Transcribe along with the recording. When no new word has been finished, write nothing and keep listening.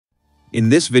In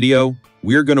this video,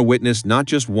 we're going to witness not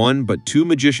just one but two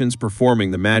magicians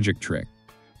performing the magic trick.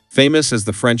 Famous as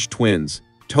the French twins,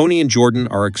 Tony and Jordan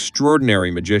are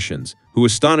extraordinary magicians who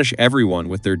astonish everyone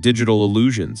with their digital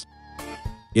illusions.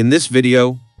 In this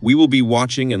video, we will be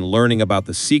watching and learning about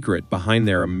the secret behind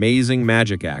their amazing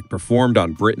magic act performed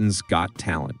on Britain's Got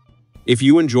Talent. If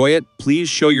you enjoy it, please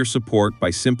show your support by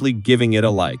simply giving it a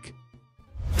like.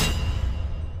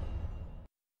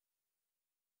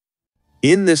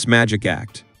 In this magic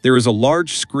act, there is a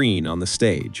large screen on the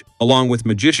stage, along with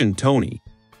magician Tony.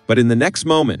 But in the next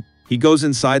moment, he goes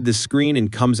inside this screen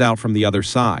and comes out from the other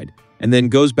side, and then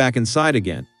goes back inside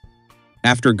again.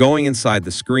 After going inside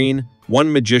the screen,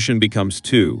 one magician becomes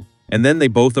two, and then they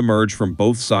both emerge from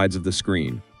both sides of the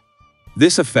screen.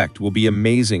 This effect will be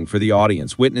amazing for the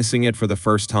audience witnessing it for the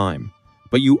first time.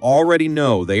 But you already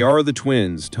know they are the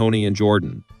twins, Tony and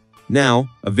Jordan.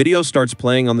 Now, a video starts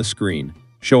playing on the screen,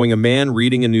 showing a man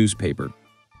reading a newspaper.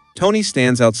 Tony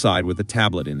stands outside with a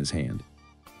tablet in his hand.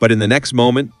 But in the next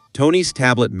moment, Tony's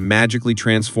tablet magically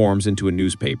transforms into a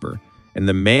newspaper, and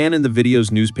the man in the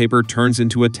video's newspaper turns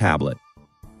into a tablet.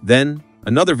 Then,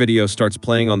 another video starts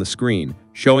playing on the screen,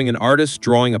 showing an artist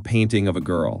drawing a painting of a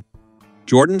girl.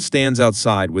 Jordan stands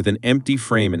outside with an empty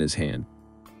frame in his hand.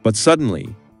 But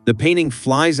suddenly, the painting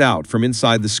flies out from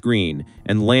inside the screen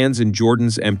and lands in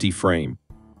Jordan's empty frame.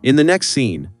 In the next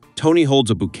scene, Tony holds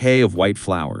a bouquet of white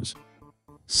flowers.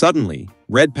 Suddenly,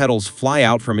 red petals fly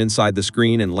out from inside the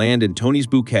screen and land in Tony's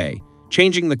bouquet,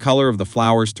 changing the color of the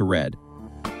flowers to red.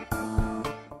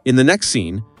 In the next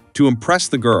scene, to impress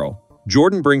the girl,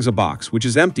 Jordan brings a box which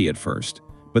is empty at first,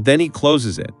 but then he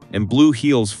closes it, and blue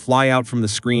heels fly out from the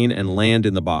screen and land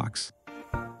in the box.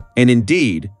 And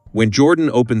indeed, when Jordan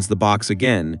opens the box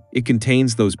again, it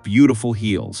contains those beautiful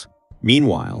heels.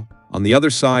 Meanwhile, on the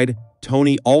other side,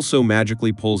 Tony also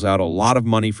magically pulls out a lot of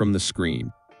money from the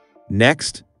screen.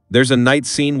 Next, there's a night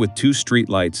scene with two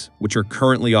streetlights, which are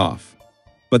currently off.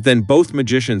 But then both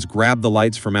magicians grab the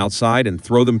lights from outside and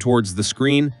throw them towards the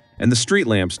screen, and the street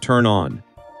lamps turn on.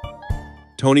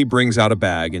 Tony brings out a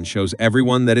bag and shows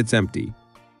everyone that it's empty.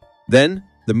 Then,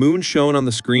 the moon shown on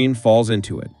the screen falls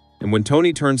into it, and when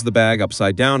Tony turns the bag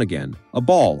upside down again, a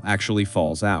ball actually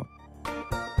falls out.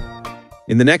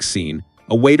 In the next scene,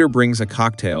 a waiter brings a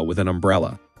cocktail with an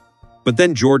umbrella. But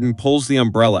then Jordan pulls the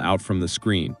umbrella out from the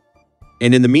screen.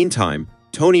 And in the meantime,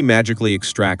 Tony magically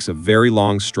extracts a very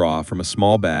long straw from a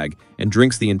small bag and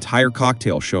drinks the entire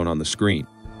cocktail shown on the screen.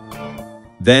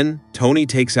 Then, Tony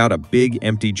takes out a big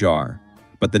empty jar.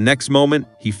 But the next moment,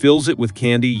 he fills it with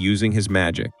candy using his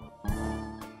magic.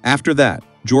 After that,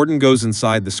 Jordan goes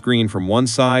inside the screen from one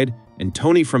side and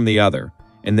Tony from the other,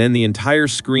 and then the entire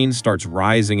screen starts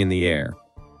rising in the air.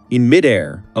 In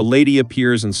midair, a lady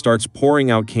appears and starts pouring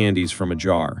out candies from a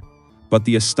jar. But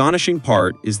the astonishing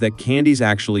part is that candies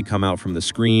actually come out from the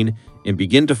screen and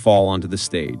begin to fall onto the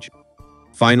stage.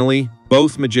 Finally,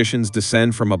 both magicians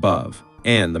descend from above,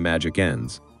 and the magic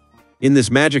ends. In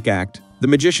this magic act, the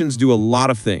magicians do a lot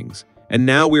of things, and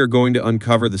now we are going to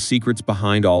uncover the secrets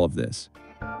behind all of this.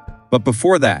 But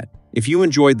before that, if you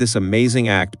enjoyed this amazing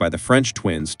act by the French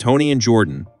twins Tony and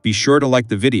Jordan, be sure to like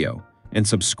the video and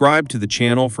subscribe to the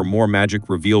channel for more magic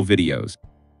reveal videos.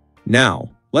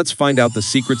 Now, let's find out the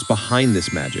secrets behind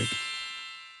this magic.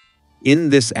 In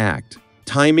this act,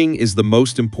 timing is the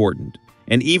most important,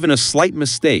 and even a slight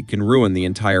mistake can ruin the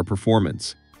entire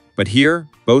performance. But here,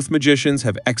 both magicians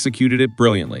have executed it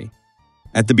brilliantly.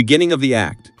 At the beginning of the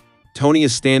act, Tony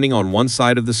is standing on one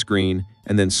side of the screen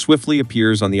and then swiftly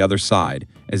appears on the other side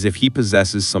as if he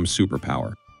possesses some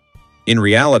superpower. In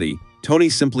reality, Tony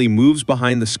simply moves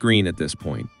behind the screen at this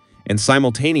point, and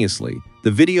simultaneously,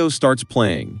 the video starts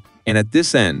playing, and at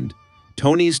this end,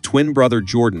 Tony's twin brother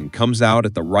Jordan comes out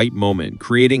at the right moment,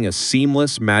 creating a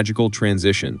seamless magical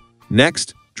transition.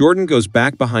 Next, Jordan goes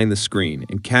back behind the screen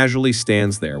and casually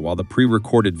stands there while the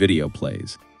pre-recorded video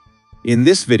plays. In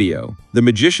this video, the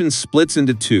magician splits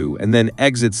into two and then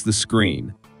exits the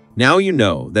screen. Now you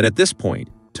know that at this point,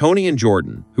 Tony and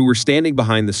Jordan, who were standing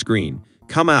behind the screen,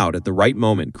 come out at the right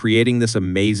moment, creating this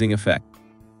amazing effect.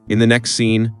 In the next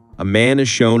scene, a man is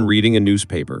shown reading a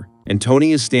newspaper, and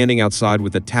Tony is standing outside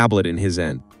with a tablet in his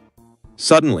hand.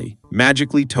 Suddenly,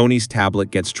 magically Tony's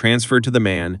tablet gets transferred to the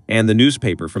man, and the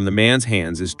newspaper from the man's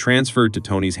hands is transferred to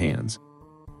Tony's hands.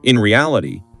 In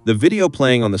reality, the video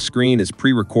playing on the screen is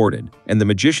pre-recorded, and the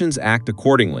magicians act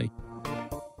accordingly.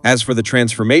 As for the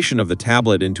transformation of the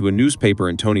tablet into a newspaper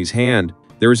in Tony's hand,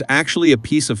 there is actually a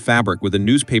piece of fabric with a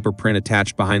newspaper print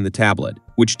attached behind the tablet,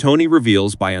 which Tony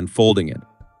reveals by unfolding it.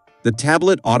 The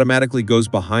tablet automatically goes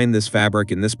behind this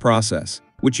fabric in this process,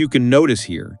 which you can notice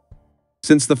here.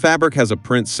 Since the fabric has a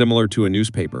print similar to a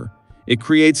newspaper, it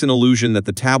creates an illusion that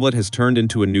the tablet has turned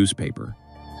into a newspaper.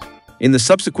 In the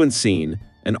subsequent scene,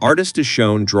 an artist is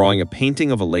shown drawing a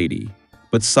painting of a lady,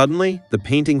 but suddenly the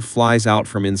painting flies out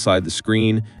from inside the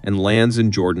screen and lands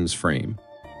in Jordan's frame.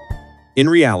 In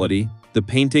reality, the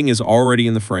painting is already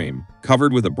in the frame,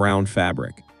 covered with a brown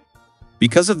fabric.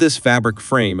 Because of this, fabric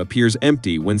frame appears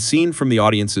empty when seen from the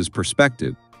audience's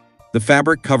perspective. The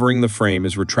fabric covering the frame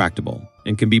is retractable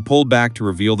and can be pulled back to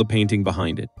reveal the painting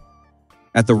behind it.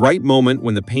 At the right moment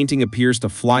when the painting appears to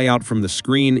fly out from the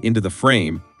screen into the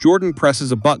frame, Jordan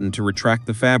presses a button to retract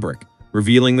the fabric,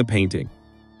 revealing the painting.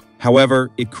 However,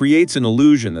 it creates an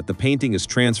illusion that the painting is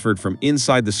transferred from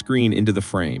inside the screen into the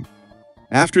frame.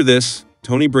 After this,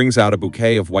 Tony brings out a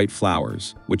bouquet of white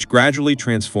flowers, which gradually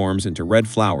transforms into red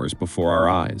flowers before our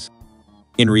eyes.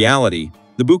 In reality,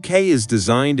 the bouquet is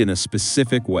designed in a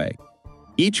specific way.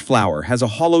 Each flower has a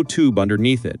hollow tube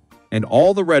underneath it, and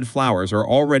all the red flowers are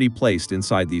already placed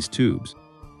inside these tubes.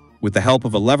 With the help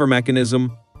of a lever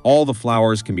mechanism, all the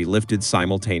flowers can be lifted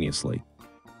simultaneously.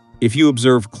 If you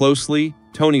observe closely,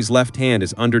 Tony's left hand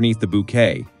is underneath the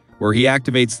bouquet, where he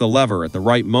activates the lever at the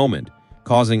right moment,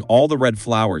 causing all the red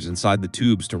flowers inside the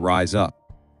tubes to rise up.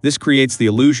 This creates the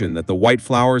illusion that the white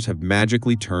flowers have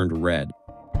magically turned red.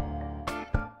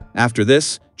 After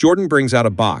this, Jordan brings out a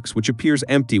box which appears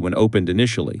empty when opened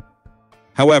initially.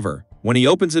 However, when he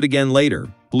opens it again later,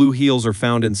 blue heels are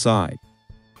found inside.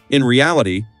 In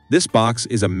reality, this box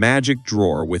is a magic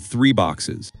drawer with 3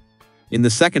 boxes. In the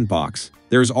second box,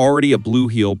 there's already a blue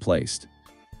heel placed.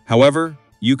 However,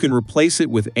 you can replace it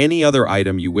with any other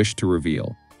item you wish to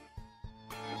reveal.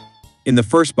 In the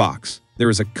first box, there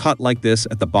is a cut like this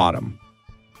at the bottom.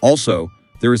 Also,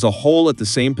 there is a hole at the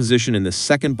same position in the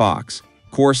second box,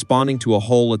 corresponding to a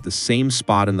hole at the same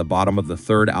spot in the bottom of the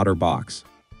third outer box.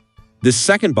 This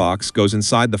second box goes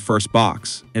inside the first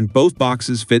box, and both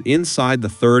boxes fit inside the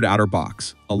third outer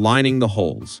box, aligning the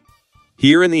holes.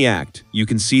 Here in the act, you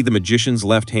can see the magician's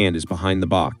left hand is behind the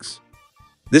box.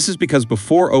 This is because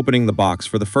before opening the box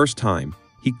for the first time,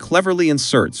 he cleverly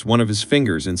inserts one of his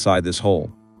fingers inside this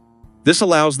hole. This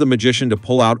allows the magician to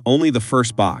pull out only the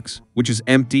first box, which is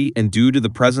empty, and due to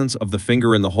the presence of the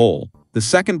finger in the hole, the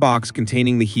second box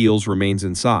containing the heels remains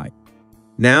inside.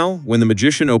 Now, when the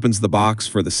magician opens the box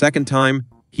for the second time,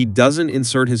 he doesn't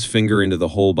insert his finger into the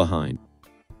hole behind.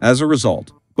 As a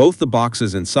result, both the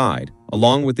boxes inside,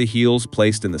 along with the heels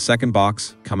placed in the second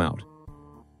box, come out.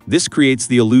 This creates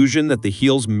the illusion that the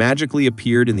heels magically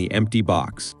appeared in the empty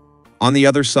box. On the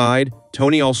other side,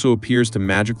 Tony also appears to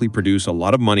magically produce a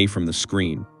lot of money from the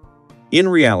screen. In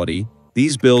reality,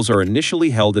 these bills are initially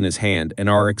held in his hand and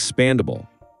are expandable.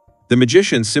 The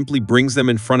magician simply brings them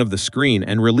in front of the screen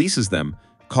and releases them,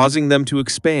 causing them to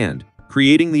expand,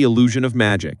 creating the illusion of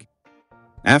magic.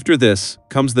 After this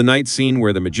comes the night scene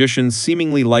where the magician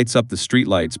seemingly lights up the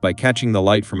streetlights by catching the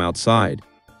light from outside.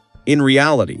 In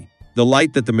reality, the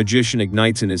light that the magician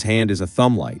ignites in his hand is a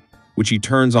thumb light, which he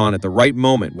turns on at the right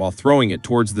moment while throwing it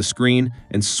towards the screen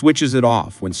and switches it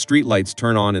off when streetlights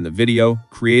turn on in the video,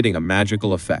 creating a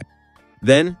magical effect.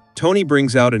 Then, Tony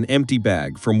brings out an empty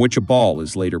bag from which a ball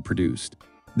is later produced.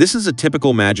 This is a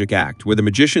typical magic act where the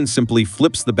magician simply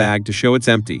flips the bag to show it's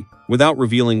empty, without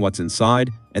revealing what's inside,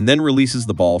 and then releases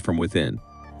the ball from within.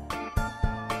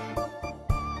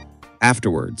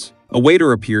 Afterwards, a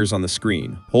waiter appears on the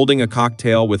screen, holding a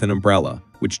cocktail with an umbrella,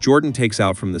 which Jordan takes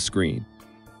out from the screen.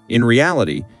 In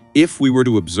reality, if we were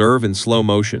to observe in slow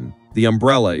motion, the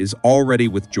umbrella is already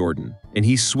with Jordan, and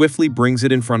he swiftly brings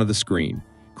it in front of the screen,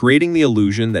 creating the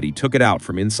illusion that he took it out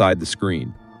from inside the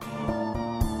screen.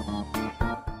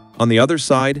 On the other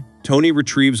side, Tony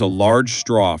retrieves a large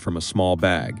straw from a small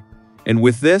bag, and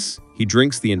with this, he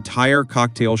drinks the entire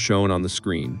cocktail shown on the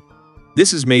screen.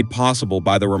 This is made possible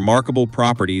by the remarkable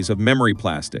properties of memory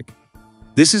plastic.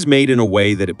 This is made in a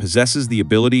way that it possesses the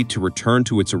ability to return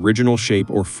to its original shape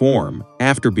or form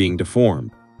after being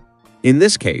deformed. In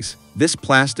this case, this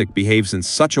plastic behaves in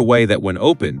such a way that when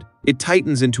opened, it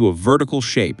tightens into a vertical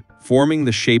shape, forming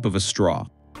the shape of a straw.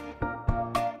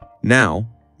 Now,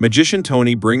 Magician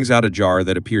Tony brings out a jar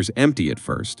that appears empty at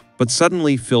first, but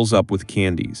suddenly fills up with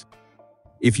candies.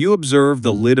 If you observe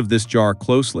the lid of this jar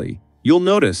closely, you'll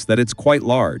notice that it's quite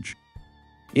large.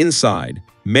 Inside,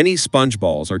 many sponge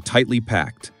balls are tightly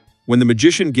packed. When the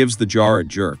magician gives the jar a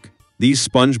jerk, these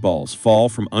sponge balls fall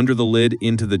from under the lid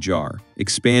into the jar,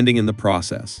 expanding in the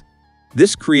process.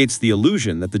 This creates the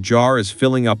illusion that the jar is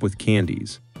filling up with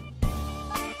candies.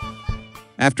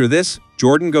 After this,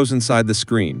 Jordan goes inside the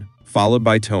screen, followed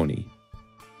by Tony.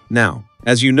 Now,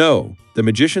 as you know, the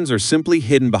magicians are simply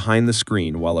hidden behind the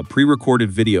screen while a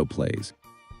pre-recorded video plays.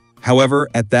 However,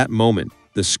 at that moment,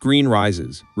 the screen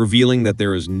rises, revealing that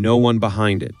there is no one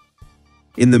behind it.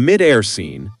 In the mid-air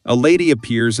scene, a lady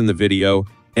appears in the video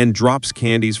and drops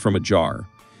candies from a jar,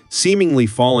 seemingly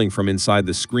falling from inside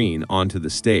the screen onto the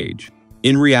stage.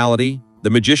 In reality, the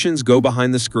magicians go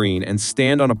behind the screen and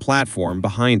stand on a platform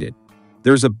behind it.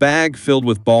 There's a bag filled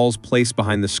with balls placed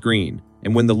behind the screen,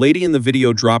 and when the lady in the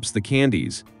video drops the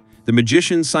candies, the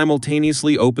magicians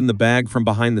simultaneously open the bag from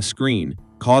behind the screen,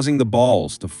 causing the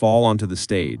balls to fall onto the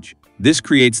stage. This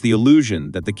creates the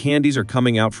illusion that the candies are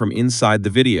coming out from inside the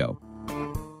video.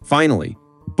 Finally,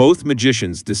 both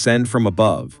magicians descend from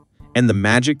above, and the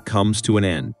magic comes to an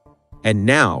end. And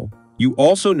now, you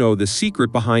also know the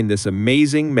secret behind this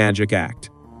amazing magic act.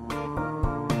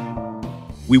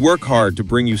 We work hard to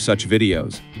bring you such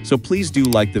videos, so please do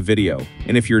like the video,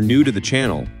 and if you're new to the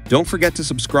channel, don't forget to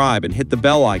subscribe and hit the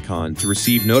bell icon to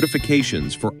receive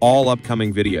notifications for all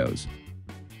upcoming videos.